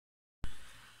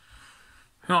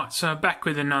Right, so back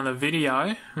with another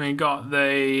video. We got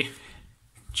the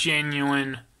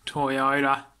Genuine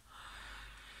Toyota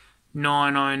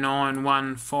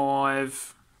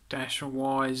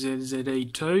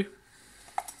 90915-YZZE2.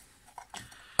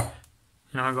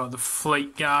 And I got the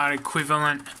Fleetguard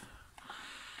equivalent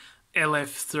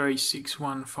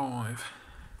LF3615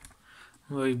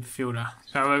 lube filter.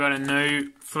 So we've got a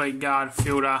new Fleetguard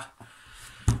filter.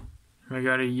 We've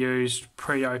got a used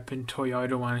pre-opened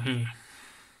Toyota one here.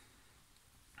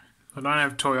 I don't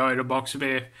have Toyota box,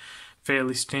 they're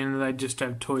fairly standard, they just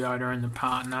have Toyota in the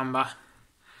part number.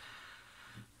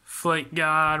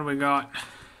 Fleetguard, we got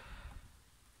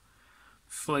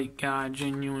Fleetguard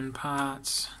Genuine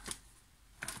Parts.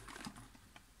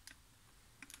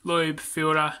 Lube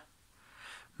filter,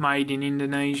 made in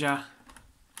Indonesia.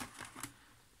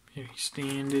 Very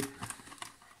standard.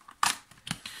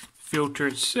 Filter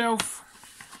itself.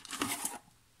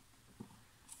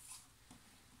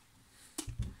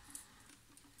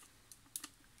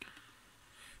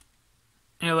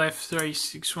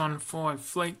 LF3615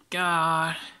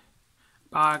 Fleetguard,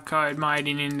 barcode made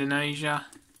in Indonesia,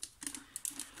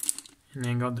 and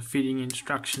then got the fitting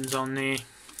instructions on there.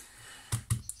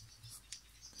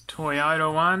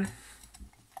 Toyota one,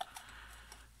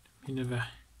 bit of a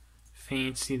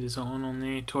fancy design on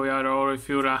there. Toyota auto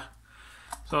filter.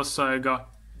 It's also got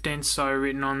Denso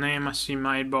written on there, must be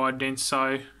made by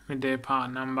Denso with their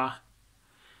part number.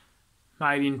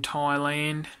 Made in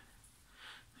Thailand.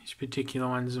 These particular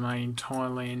ones are made in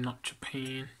Thailand, not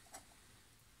Japan.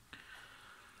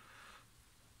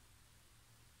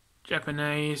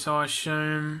 Japanese, I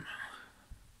assume.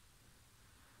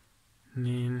 And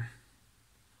then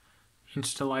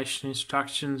installation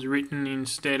instructions written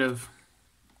instead of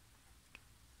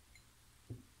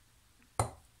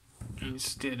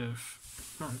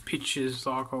not pictures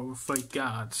like all the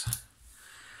Fleetguards.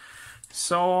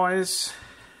 Size.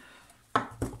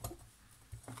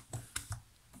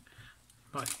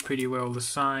 Like pretty well the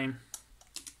same.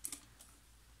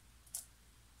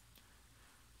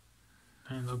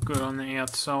 They look good on the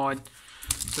outside.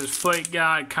 So the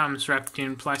Fleetguard comes wrapped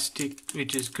in plastic,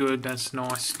 which is good. That's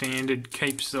nice, standard.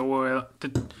 Keeps the oil,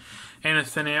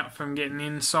 anything out from getting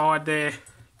inside there.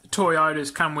 The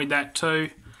Toyotas come with that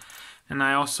too, and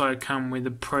they also come with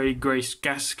a pre-greased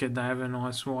gasket. They have a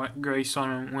nice white grease on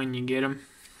them when you get them.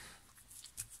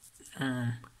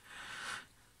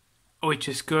 Which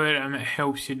is good, and it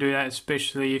helps you do that,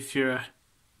 especially if you're a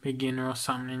beginner or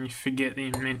something and you forget that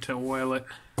you meant to oil it.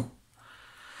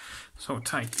 So I'll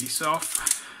take this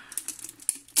off.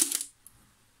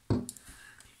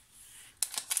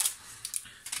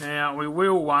 Now we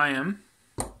will weigh them,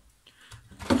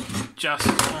 just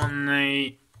on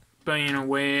the being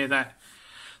aware that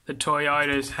the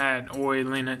Toyotas had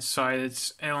oil in it, so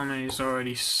its element is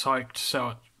already soaked, so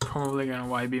it's probably going to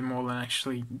weigh a bit more than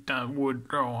actually would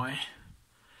dry.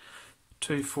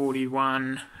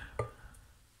 241,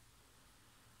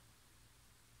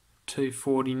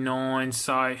 249,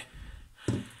 so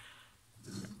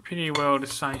pretty well the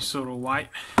same sort of weight.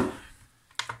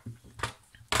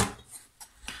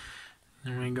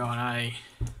 And we got a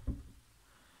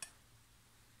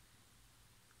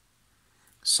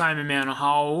same amount of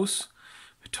holes.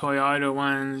 The Toyota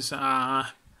ones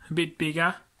are a bit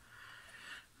bigger.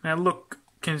 Now look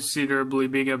considerably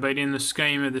bigger, but in the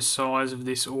scheme of the size of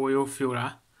this oil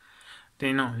filter,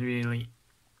 they're not really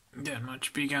that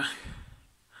much bigger.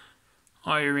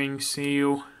 O-ring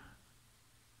seal.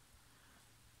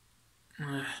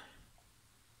 The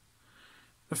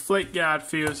Fleetguard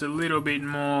feels a little bit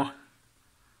more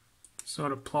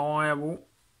sort of pliable.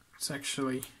 It's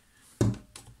actually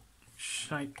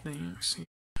shaped things.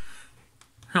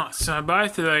 Right, so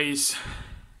both of these,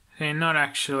 they're not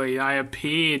actually, they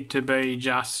appeared to be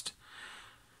just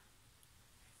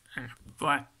a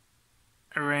flat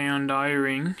round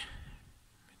O-ring.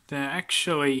 They're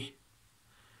actually,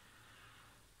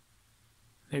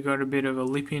 they've got a bit of a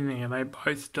lip in there, they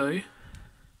both do.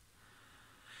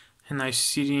 And they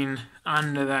sit in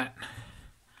under that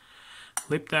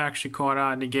lip. They're actually quite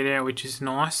hard to get out, which is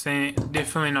nice. They're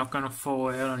definitely not going to fall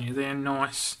out on you. They're a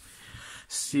nice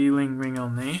sealing ring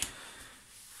on there.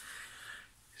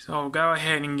 So I'll go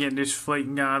ahead and get this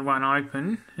Fleetguard one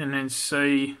open and then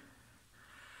see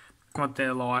what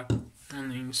they're like on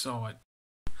the inside.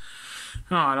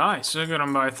 Righto, so I've got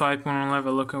them both open and we'll have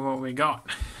a look at what we got.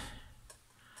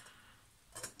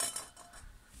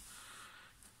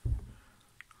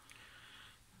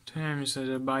 In terms of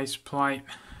the base plate,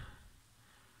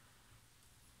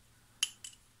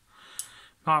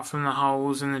 apart from the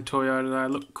holes in the Toyota, they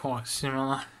look quite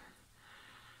similar.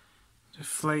 The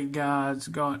Fleetguard's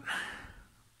got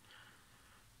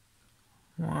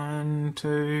 1,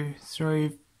 2,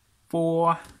 3,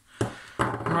 4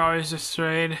 rows of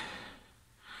thread.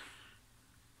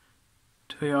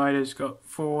 Toyota's got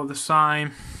 4 the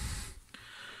same,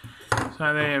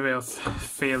 so they're both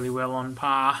fairly well on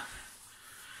par.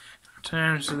 In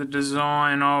terms of the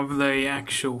design of the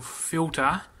actual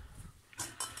filter,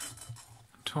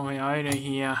 Toyota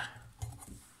here,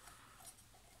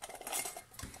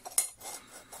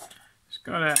 it's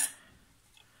got a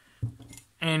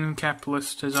end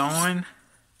capless design.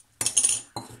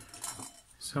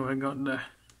 So we've got the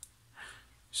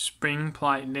spring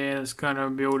plate there that's got a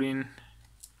built-in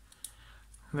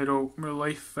little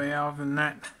relief valve, and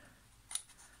that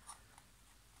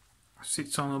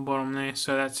sits on the bottom there,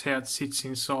 so that's how it sits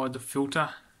inside the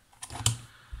filter.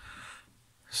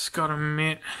 It's got a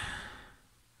mitt,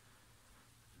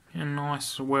 a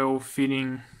nice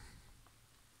well-fitting,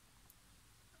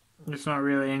 there's not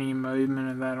really any movement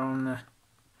of that on the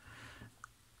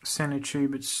centre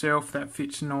tube itself. That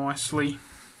fits nicely.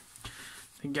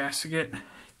 The gasket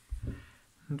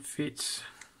and fits,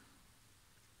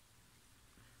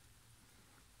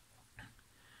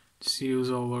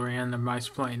 seals all around the base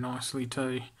plate nicely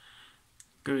too.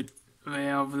 Good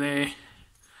valve there,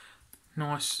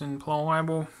 nice and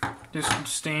pliable, just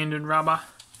standard rubber.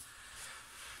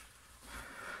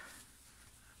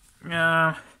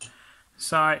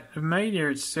 So the media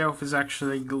itself is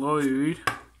actually glued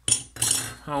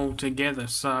all together,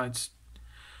 so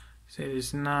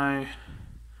there's no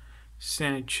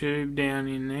centre tube down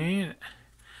in there.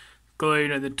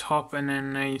 Glued at the top, and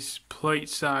then these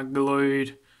pleats are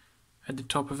glued at the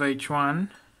top of each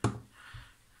one. And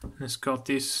it's got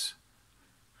this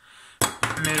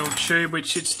metal tube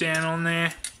which sits down on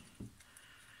there.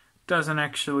 Doesn't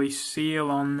actually seal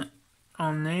on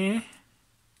there.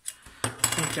 I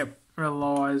think it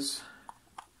relies.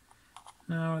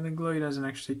 No, the glue doesn't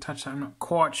actually touch that. I'm not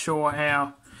quite sure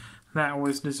how that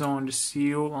was designed to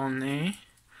seal on there,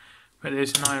 but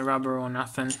there's no rubber or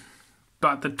nothing.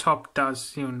 But the top does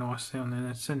seal nicely on there.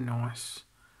 That's a nice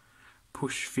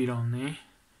push fit on there.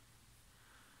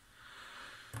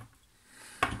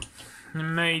 The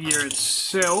media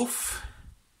itself,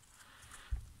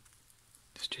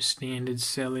 it's just standard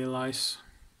cellulose.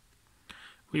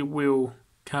 We will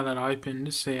cut it open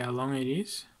to see how long it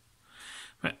is.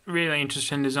 But really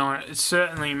interesting design. It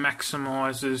certainly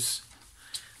maximises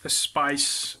the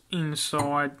space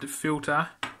inside the filter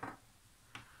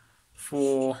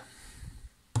for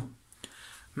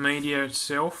media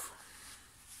itself.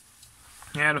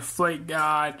 Now the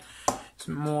Fleetguard, it's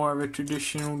more of a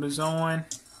traditional design.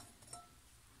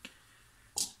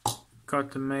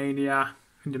 Got the media,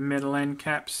 the metal end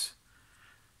caps.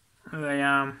 They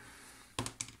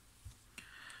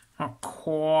not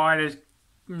quite as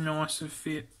nice a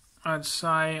fit, I'd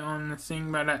say, on the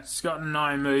thing, but it's got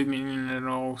no movement in it at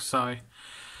all, so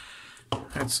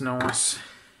that's nice.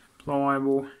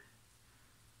 Pliable.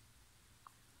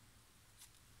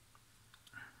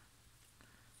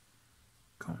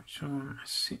 Quite sure I'm gonna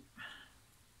sit.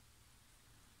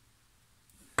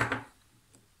 Goes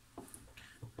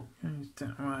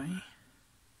that way.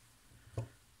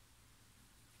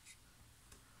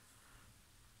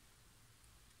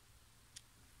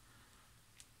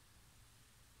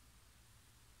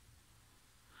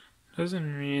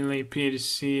 Doesn't really appear to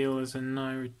seal as a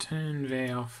no return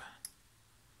valve.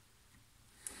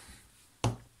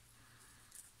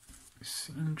 It's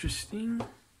interesting.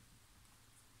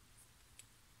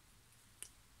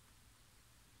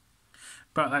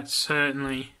 But that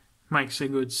certainly makes a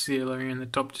good seal around the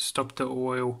top to stop the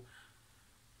oil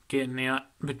getting out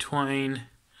between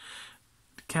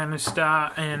the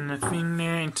canister and the thing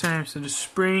there. In terms of the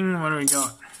spring, what do we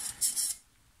got?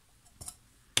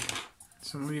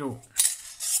 Some little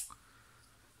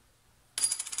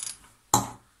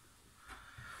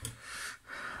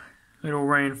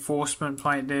reinforcement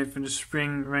plate there for the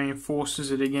spring.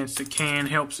 Reinforces it against the can,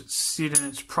 helps it sit in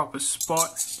its proper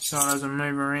spot so it doesn't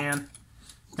move around.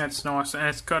 That's nice, and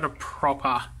it's got a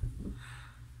proper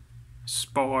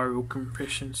spiral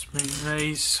compression spring.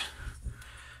 These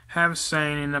have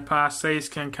seen in the past, these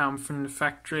can come from the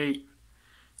factory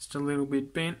just a little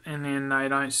bit bent, and then they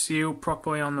don't seal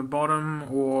properly on the bottom,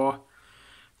 or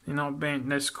they're not bent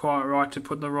just quite right to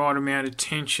put the right amount of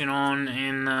tension on,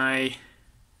 and they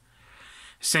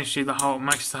essentially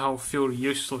makes the whole filter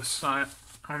useless. So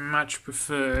I much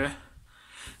prefer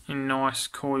a nice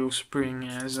coil spring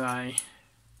as a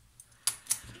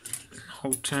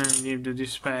alternative to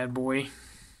this bad boy.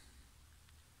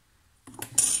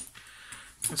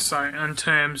 So in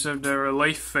terms of the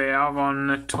relief valve on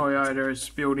the Toyota, it's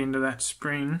built into that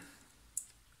spring.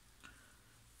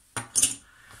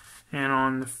 And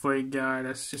on the Fleetguard,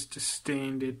 that's just a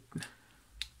standard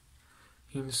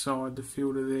inside the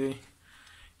filter there.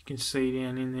 You can see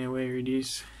down in there where it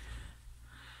is.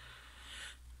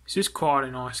 It's just quite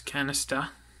a nice canister.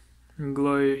 And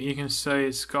glue, you can see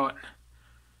it's got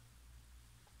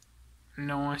a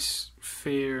nice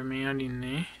fair amount in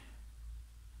there.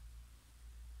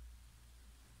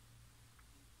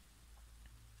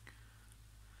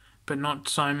 But not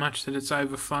so much that it's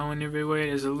overflowing everywhere.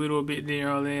 There's a little bit there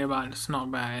or there, but it's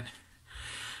not bad.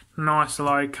 Nice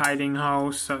locating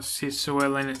hole, so it sits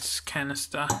well in its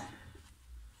canister.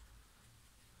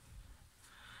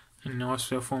 And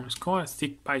nice well formed. It's quite a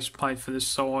thick base plate for the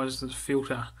size of the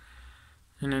filter.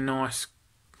 And a nice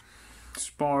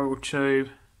spiral tube.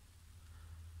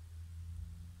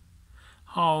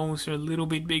 Holes are a little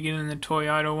bit bigger than the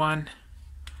Toyota one.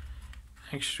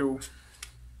 Actual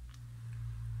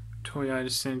Toyota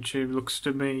center tube looks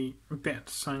to be about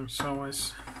the same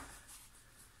size.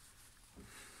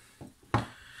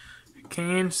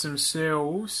 Cans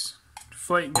themselves,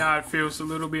 Fleetguard feels a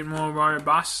little bit more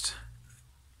robust.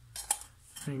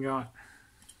 We got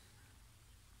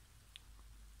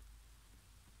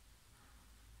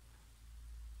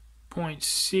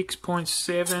 .6,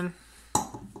 .7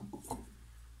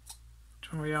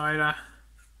 Toyota.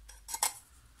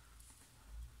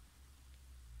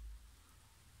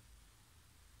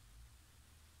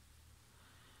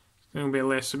 A little bit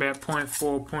less, about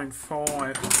 0.4,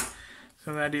 0.5.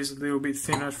 So that is a little bit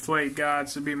thinner.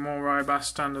 Fleetguard's a bit more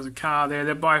robust under the car there.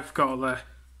 They've both got the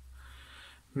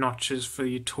notches for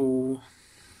your tool,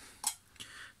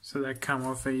 so they come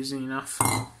off easy enough.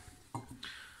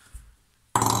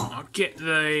 I'll get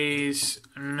these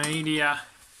media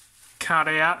cut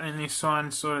out and this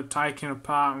one sort of taken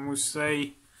apart, and we'll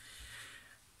see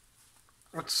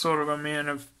what sort of amount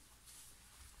of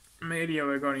media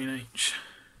we've got in each.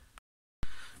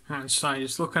 Right, so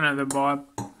just looking at the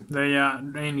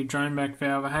anti-drone back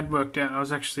valve, I had worked out I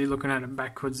was actually looking at it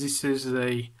backwards. This is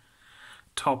the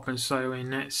top, and so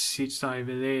when that sits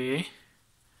over there,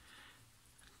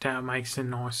 that makes a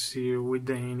nice seal with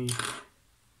the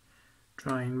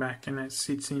anti-drain back, and that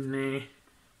sits in there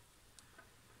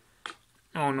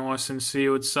all nice and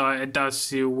sealed, so it does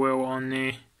seal well on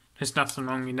there. There's nothing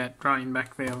wrong with that drain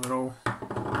back valve at all.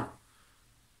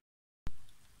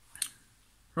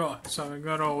 Right, so we've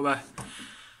got all the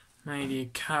media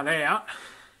cut out.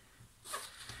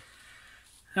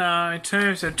 In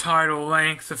terms of total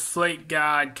length, the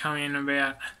Fleetguard come in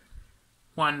about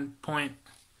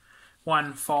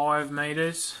 1.15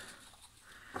 metres.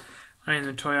 And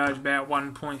the Toyota's about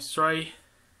 1.3.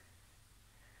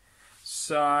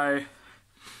 So,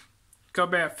 got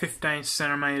about 15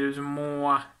 centimetres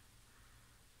more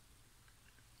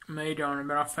meter on it,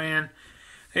 but I found,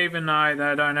 even though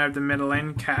they don't have the metal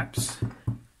end caps,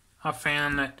 I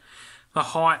found that the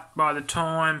height, by the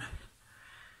time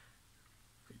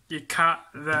you cut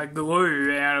the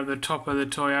glue out of the top of the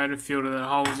Toyota filter that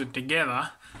holds it together,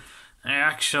 they're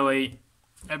actually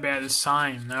about the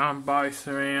same. They're both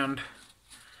around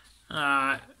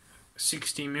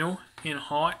 60mm in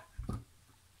height.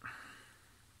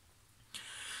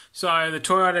 So the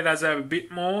Toyota does have a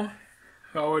bit more.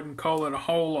 I wouldn't call it a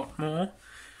whole lot more.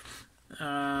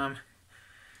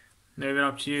 Leave it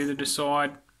up to you to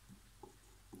decide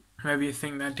whether you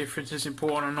think that difference is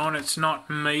important or not. It's not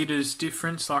meters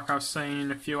difference like I've seen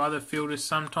in a few other filters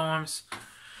sometimes.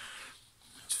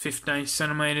 It's 15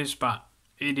 centimeters, but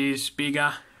it is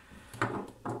bigger.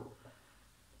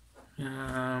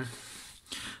 They're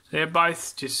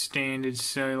both just standard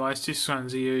cellulose. This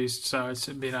one's used, so it's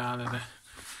a bit harder to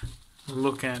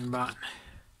look at, but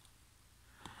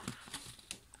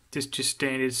just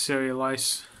standard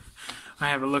cellulose. I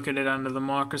have a look at it under the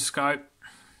microscope.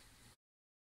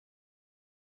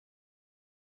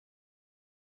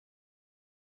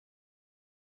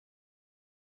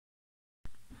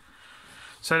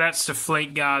 So that's the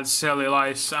Fleetguard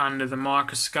cellulose under the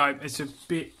microscope. It's a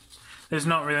bit, there's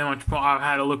not really much point. I've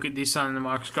had a look at this under the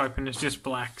microscope and it's just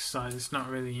black, so there's not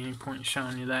really any point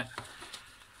showing you that.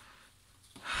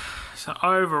 So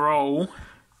overall,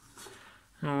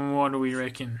 what do we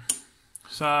reckon?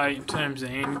 So in terms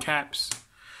of end caps,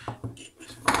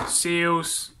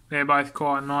 seals, they're both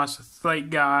quite nice. The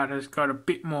Fleetguard has got a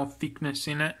bit more thickness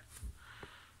in it.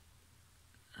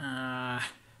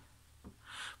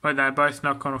 But they're both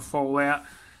not going to fall out.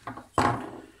 I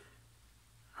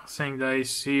think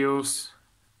these seals,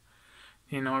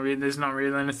 there's not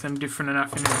really anything different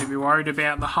enough in it to be worried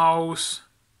about. The holes,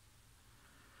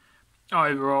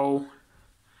 overall,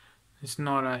 there's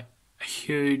not a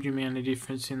huge amount of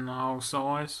difference in the hole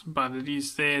size, but it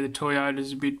is there. The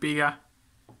Toyota's a bit bigger.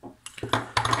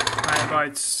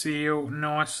 both seal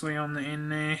nicely on the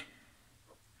end there.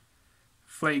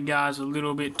 Fleetguard's a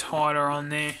little bit tighter on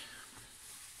there.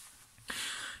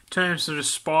 In terms of the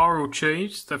spiral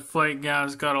tubes, the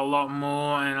Fleetguard's got a lot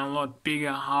more and a lot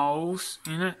bigger holes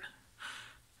in it.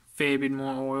 Fair bit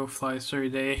more oil flows through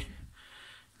there.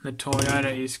 The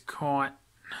Toyota is quite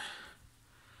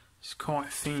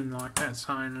thin, like that's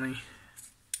only,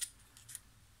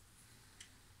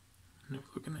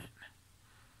 looking at,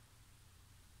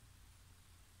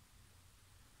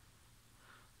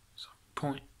 so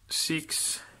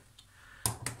 0.6,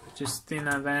 just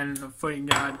thinner than the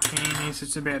Fleetguard can is.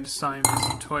 It's about the same as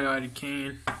the Toyota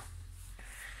can.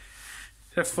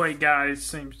 The Fleetguard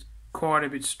seems quite a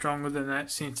bit stronger than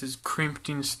that since it's crimped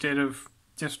instead of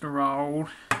just rolled.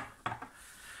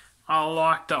 I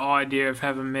like the idea of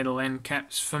having metal end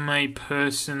caps. For me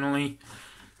personally,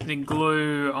 the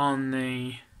glue on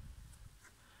the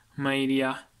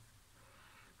media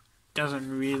doesn't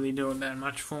really do it that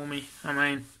much for me. I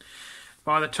mean,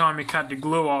 by the time you cut the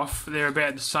glue off, they're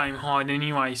about the same height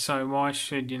anyway, so why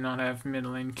should you not have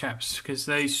metal end caps? Because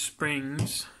these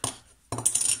springs,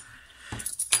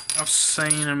 I've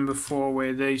seen them before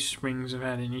where these springs have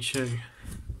had an issue,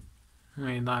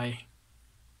 where they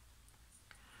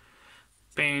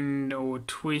bend or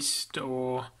twist,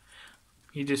 or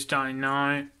you just don't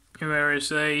know. Whereas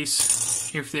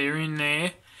these, if they're in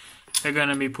there, they're going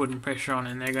to be putting pressure on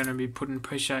it, and they're going to be putting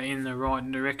pressure in the right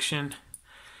direction.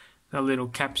 The little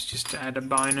caps just to add a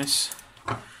bonus.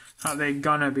 They're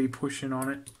going to be pushing on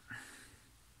it.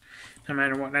 No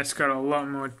matter what, that's got a lot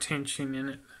more tension in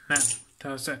it than that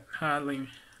does. That hardly.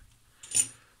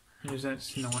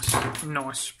 That's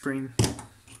nice spring.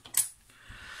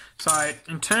 So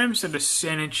in terms of the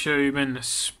centre tube and the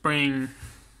spring,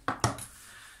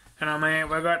 and I mean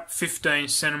we've got 15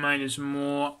 centimetres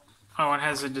more. I would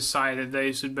hazard to say that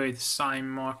these would be the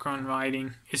same micron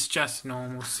rating. It's just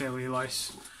normal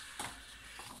cellulose.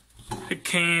 The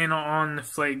can on the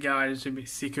Fleetguard is a bit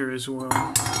thicker as well,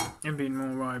 a bit more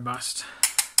robust.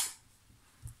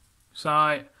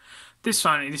 So this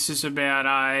is about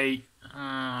a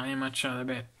how much are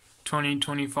they? About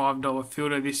 $20–25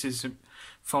 filter. This is a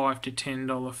 $5 to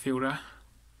 $10 filter,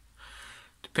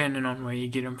 depending on where you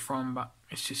get them from, but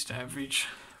it's just average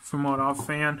from what I've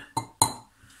found.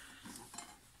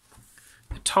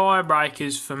 The tyre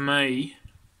breakers for me,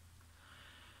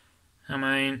 I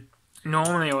mean,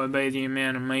 normally it would be the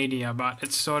amount of media, but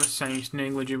it sort of seems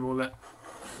negligible. That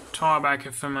tyre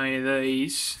breaker for me are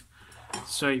these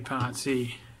 3 parts here.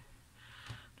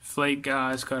 The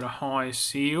Fleetguard's got a higher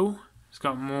seal. It's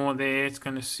got more there. It's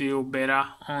going to seal better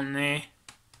on there.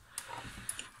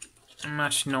 A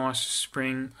much nicer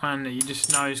spring, one that you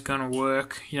just know is going to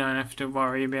work. You don't have to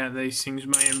worry about these things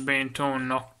being bent or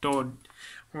knocked or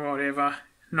whatever,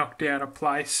 knocked out of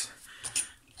place.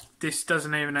 This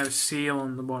doesn't even have a seal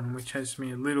on the bottom, which has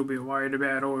me a little bit worried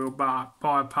about oil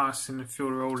bypassing the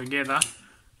filter altogether.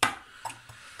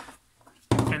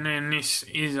 And then this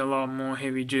is a lot more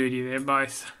heavy duty. They're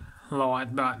both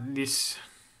light, but this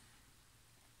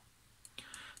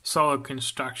solid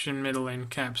construction, metal end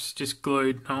caps, just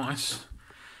glued nice.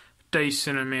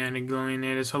 Decent amount of glue in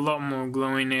there. There's a lot more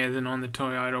glue in there than on the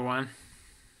Toyota one.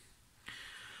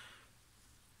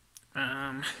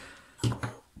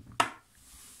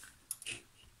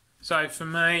 So for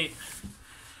me,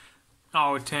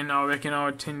 I reckon I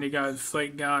would tend to go with the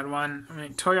Fleetguard one. I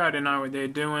mean, Toyota know what they're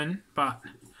doing, but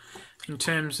in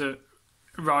terms of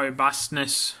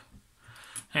robustness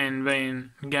and being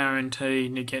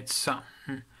guaranteed to get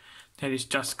something that is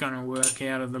just going to work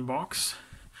out of the box,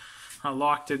 I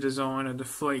like the design of the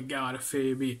Fleetguard a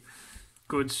fair bit.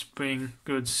 Good spring,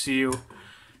 good seal,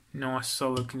 nice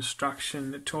solid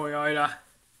construction. The Toyota,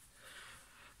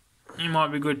 it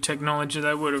might be good technology,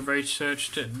 they would have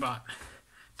researched it, but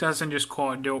it doesn't just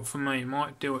quite do it for me. It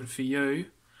might do it for you.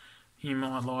 You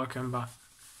might like them, but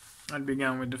I'd be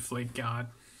going with the Fleetguard.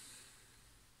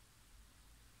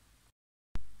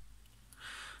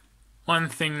 One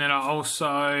thing that I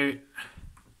also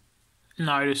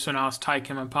noticed when I was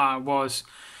taking them apart was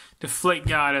the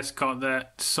Fleetguard has got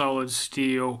that solid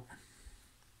steel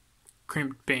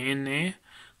crimped band there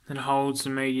that holds the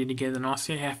media together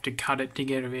nicely. You have to cut it to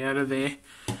get it out of there.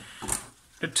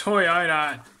 The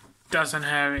Toyota doesn't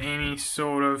have any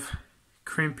sort of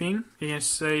crimping. You can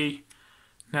see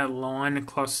that line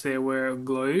across there where it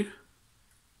glued.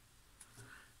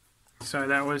 So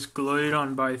that was glued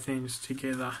on both ends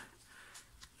together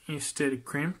instead of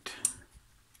crimped.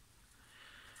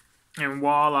 And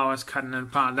while I was cutting it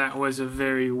apart, that was a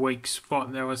very weak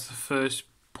spot. That was the first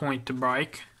point to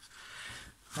break.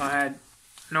 I had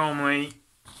normally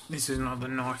this is not the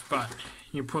knife, but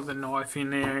you put the knife in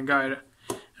there and go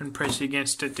and press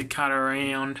against it to cut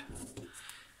around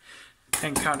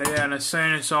and cut it out. As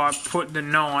soon as I put the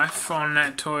knife on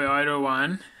that Toyota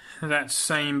one, that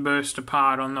seam burst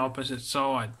apart on the opposite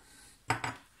side.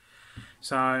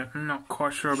 So I'm not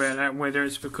quite sure about that, whether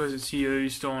it's because it's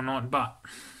used or not, but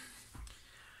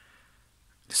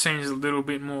it seems a little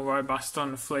bit more robust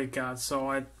on the Fleetguard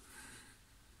side.